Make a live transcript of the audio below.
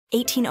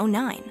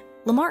1809,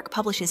 Lamarck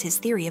publishes his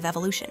theory of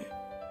evolution.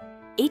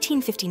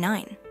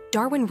 1859,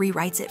 Darwin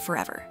rewrites it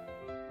forever.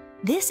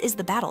 This is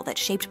the battle that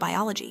shaped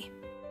biology.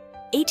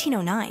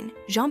 1809,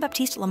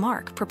 Jean-Baptiste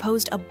Lamarck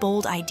proposed a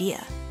bold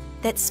idea,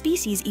 that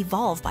species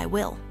evolve by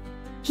will.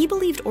 He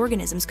believed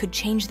organisms could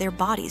change their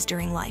bodies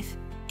during life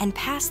and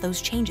pass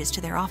those changes to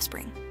their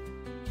offspring.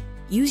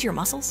 Use your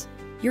muscles,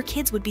 your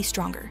kids would be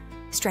stronger.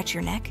 Stretch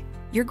your neck,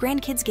 your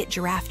grandkids get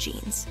giraffe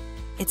genes.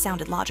 It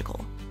sounded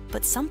logical,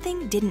 but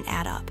something didn't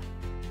add up.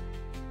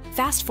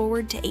 Fast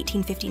forward to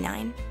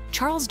 1859,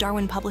 Charles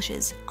Darwin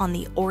publishes On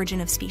the Origin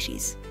of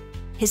Species.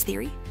 His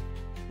theory?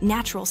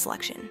 Natural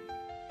selection.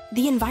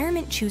 The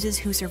environment chooses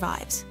who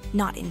survives,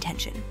 not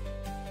intention.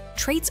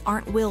 Traits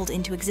aren't willed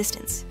into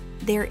existence.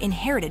 They're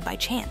inherited by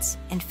chance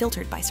and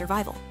filtered by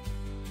survival.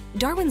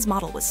 Darwin's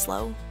model was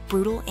slow,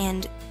 brutal,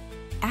 and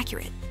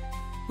accurate.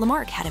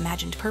 Lamarck had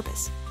imagined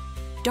purpose.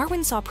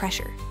 Darwin saw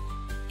pressure.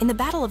 In the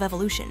battle of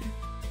evolution,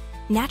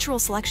 natural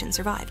selection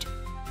survived.